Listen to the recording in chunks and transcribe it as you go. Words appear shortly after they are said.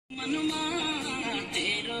मनमा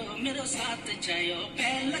तेरो मेरो साथ जायो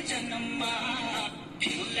पहला जन्मा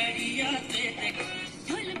फुलड़िया तेरे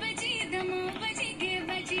ढोल बजी दमो बजी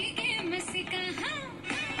गे मस्का हाँ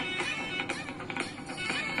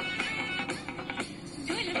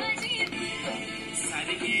ढोल बजी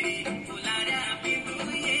सारी मेरी फुलारा बिबू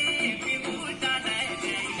डाला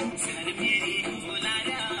जाए सारी मेरी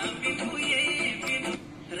फुलारा बिबू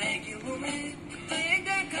रह गई मैं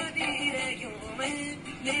तेगा कदी रह गई मैं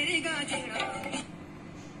मेरी गाजिया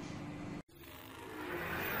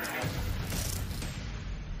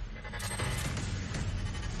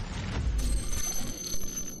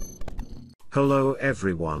Hello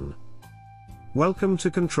everyone. Welcome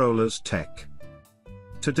to Controllers Tech.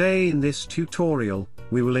 Today in this tutorial,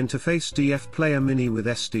 we will interface DF Player Mini with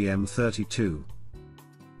STM32.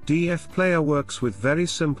 DF Player works with very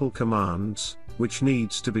simple commands, which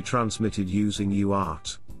needs to be transmitted using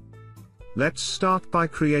UART. Let's start by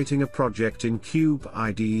creating a project in Cube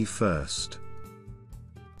IDE first.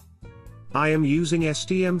 I am using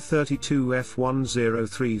STM32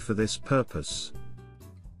 F103 for this purpose.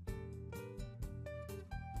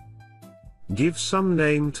 Give some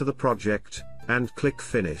name to the project, and click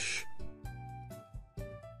Finish.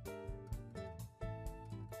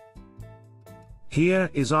 Here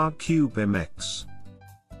is our Cube MX.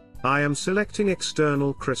 I am selecting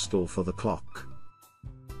external crystal for the clock.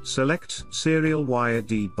 Select Serial Wire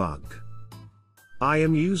Debug. I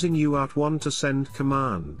am using UART1 to send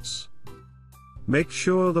commands. Make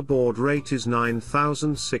sure the baud rate is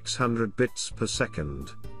 9600 bits per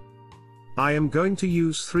second. I am going to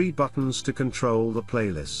use 3 buttons to control the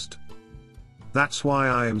playlist. That's why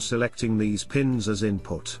I am selecting these pins as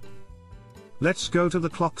input. Let's go to the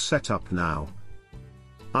clock setup now.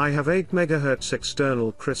 I have 8 MHz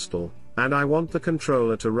external crystal, and I want the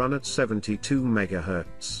controller to run at 72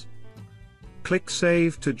 MHz. Click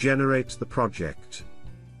Save to generate the project.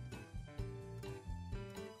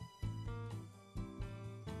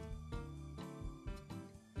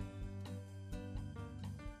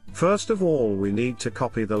 First of all, we need to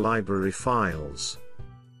copy the library files.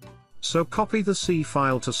 So copy the C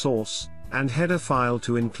file to source, and header file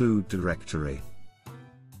to include directory.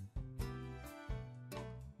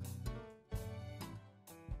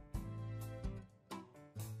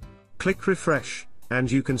 Click refresh,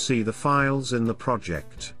 and you can see the files in the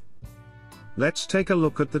project. Let's take a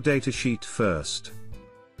look at the datasheet first.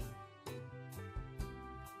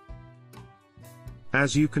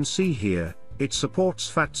 As you can see here, it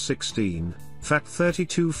supports FAT16,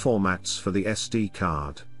 FAT32 formats for the SD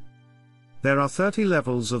card. There are 30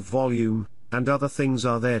 levels of volume, and other things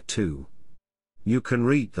are there too. You can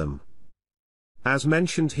read them. As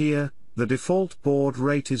mentioned here, the default baud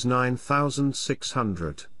rate is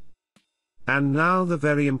 9600. And now the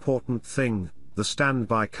very important thing, the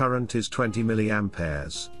standby current is 20 mA.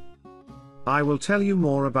 I will tell you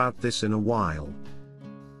more about this in a while.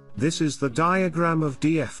 This is the diagram of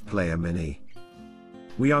DF Player Mini.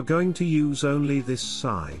 We are going to use only this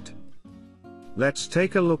side. Let's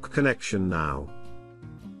take a look connection now.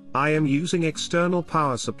 I am using external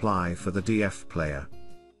power supply for the DF player.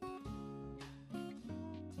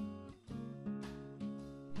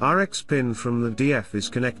 RX pin from the DF is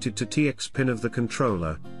connected to TX pin of the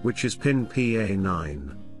controller, which is pin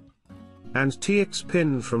PA9. And TX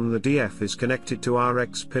pin from the DF is connected to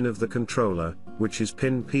RX pin of the controller, which is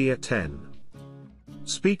pin PA10.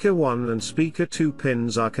 Speaker 1 and speaker 2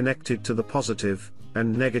 pins are connected to the positive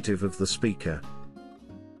and negative of the speaker.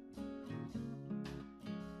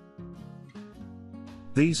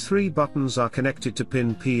 These 3 buttons are connected to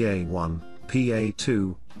pin PA1,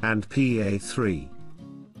 PA2, and PA3.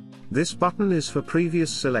 This button is for previous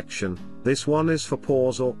selection, this one is for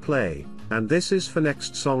pause or play, and this is for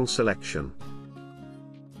next song selection.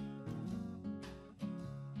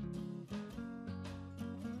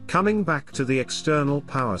 Coming back to the external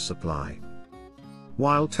power supply.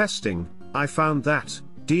 While testing, I found that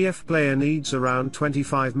DF player needs around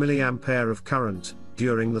 25 mA of current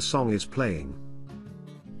during the song is playing.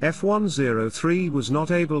 F103 was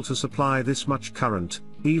not able to supply this much current,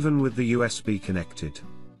 even with the USB connected.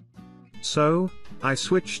 So, I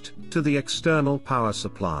switched to the external power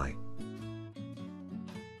supply.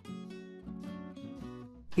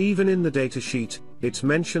 Even in the datasheet, it's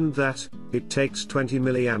mentioned that it takes 20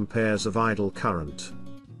 mA of idle current.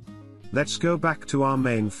 Let's go back to our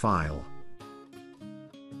main file.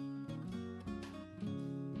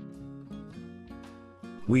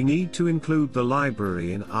 We need to include the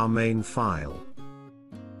library in our main file.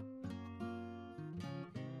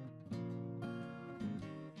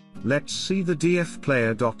 Let's see the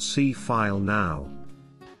dfplayer.c file now.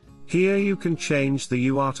 Here you can change the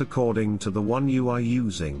UART according to the one you are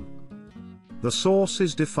using. The source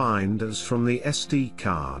is defined as from the SD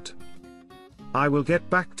card. I will get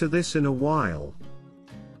back to this in a while.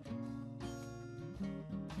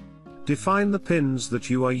 Define the pins that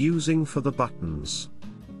you are using for the buttons.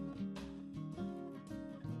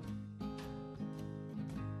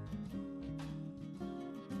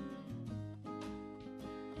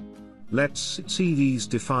 Let's see these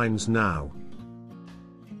defines now.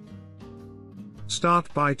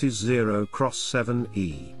 Start byte is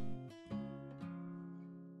 0x7E.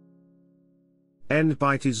 End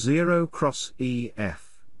byte is 0x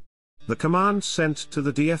EF. The commands sent to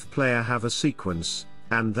the DF player have a sequence,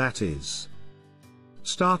 and that is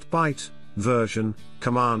start byte, version,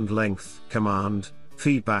 command length, command,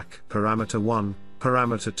 feedback, parameter 1,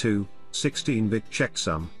 parameter 2, 16-bit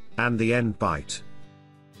checksum, and the end byte.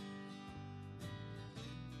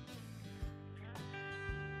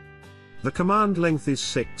 The command length is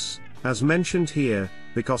 6, as mentioned here,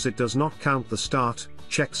 because it does not count the start,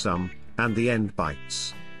 checksum, and the end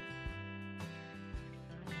bytes.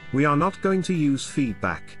 We are not going to use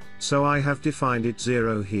feedback, so I have defined it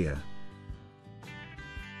 0 here.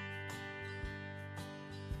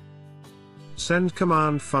 Send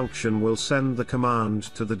command function will send the command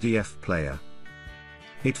to the DF player.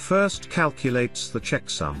 It first calculates the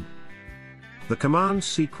checksum. The command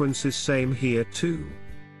sequence is same here too.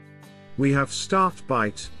 We have start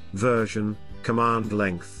byte, version, command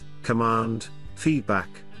length, command, feedback,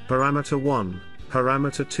 parameter 1,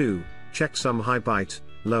 parameter 2, checksum high byte,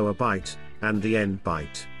 lower byte, and the end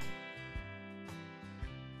byte.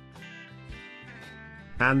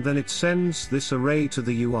 And then it sends this array to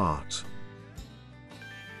the UART.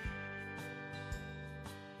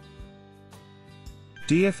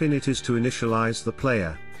 dfinit is to initialize the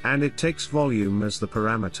player, and it takes volume as the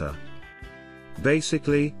parameter.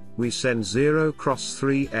 Basically, we send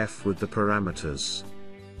 0x3F with the parameters.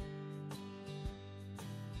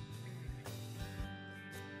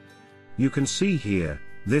 You can see here,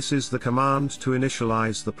 this is the command to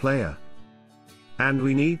initialize the player. And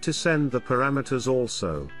we need to send the parameters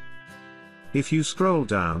also. If you scroll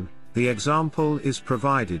down, the example is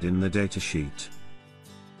provided in the datasheet.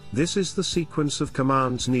 This is the sequence of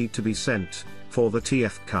commands need to be sent, for the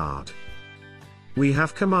TF card. We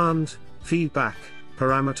have command, feedback,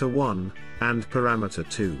 parameter 1, and parameter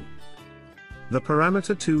 2. The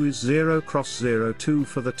parameter 2 is 0x02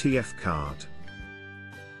 for the TF card.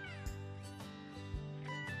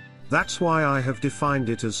 That's why I have defined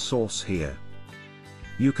it as source here.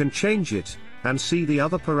 You can change it, and see the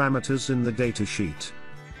other parameters in the datasheet.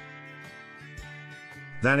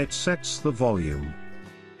 Then it sets the volume.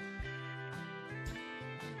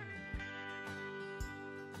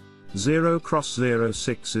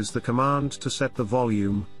 0x06 is the command to set the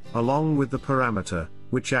volume, along with the parameter,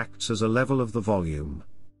 which acts as a level of the volume.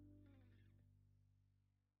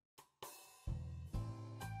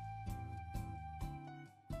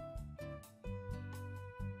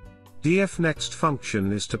 DF next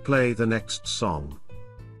function is to play the next song.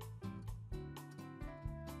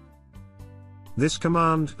 This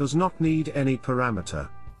command does not need any parameter.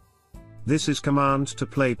 This is command to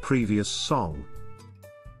play previous song.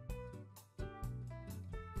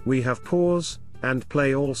 We have pause, and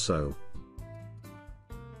play also.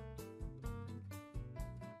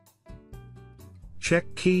 Check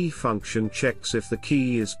key function checks if the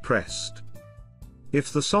key is pressed.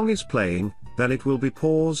 If the song is playing, then it will be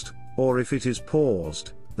paused, or if it is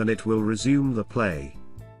paused, then it will resume the play.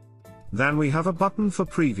 Then we have a button for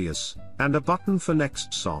previous, and a button for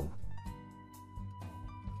next song.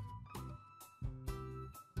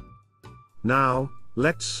 Now,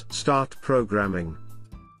 let's start programming.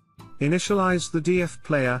 Initialize the DF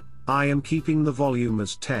player, I am keeping the volume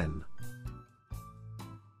as 10.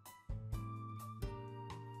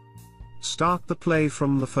 Start the play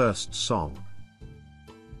from the first song.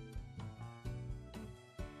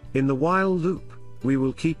 In the while loop, we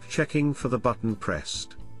will keep checking for the button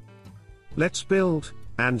pressed. Let's build,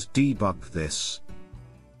 and debug this.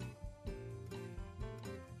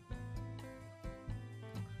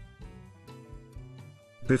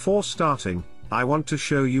 Before starting, I want to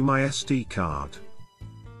show you my SD card.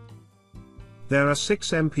 There are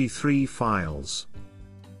 6 MP3 files.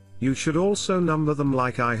 You should also number them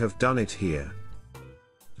like I have done it here.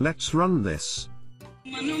 Let's run this.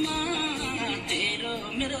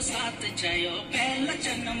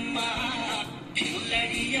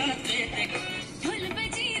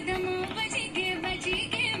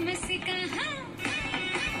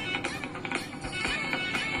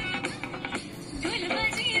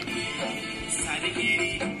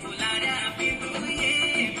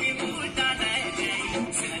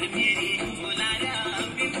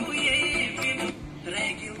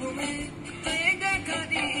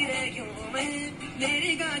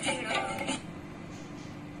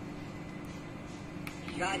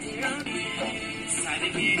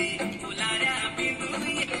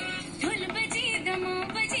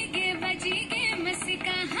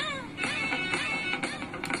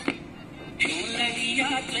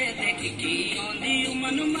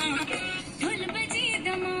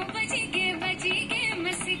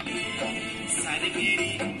 मेरी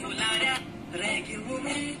बुलाया रह क्यों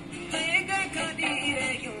मैं रहेगा कभी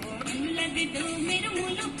रह क्यों लग दो मेरे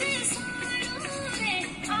मुल्क सारो रे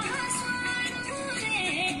आहा सारो रे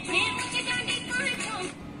मैं मुझे डांडी काटो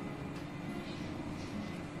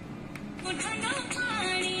उठाना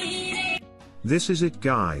पानी रे. This is it,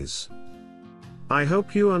 guys. I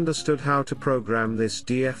hope you understood how to program this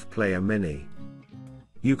DF Player Mini.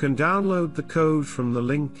 You can download the code from the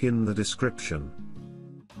link in the description.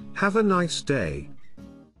 Have a nice day.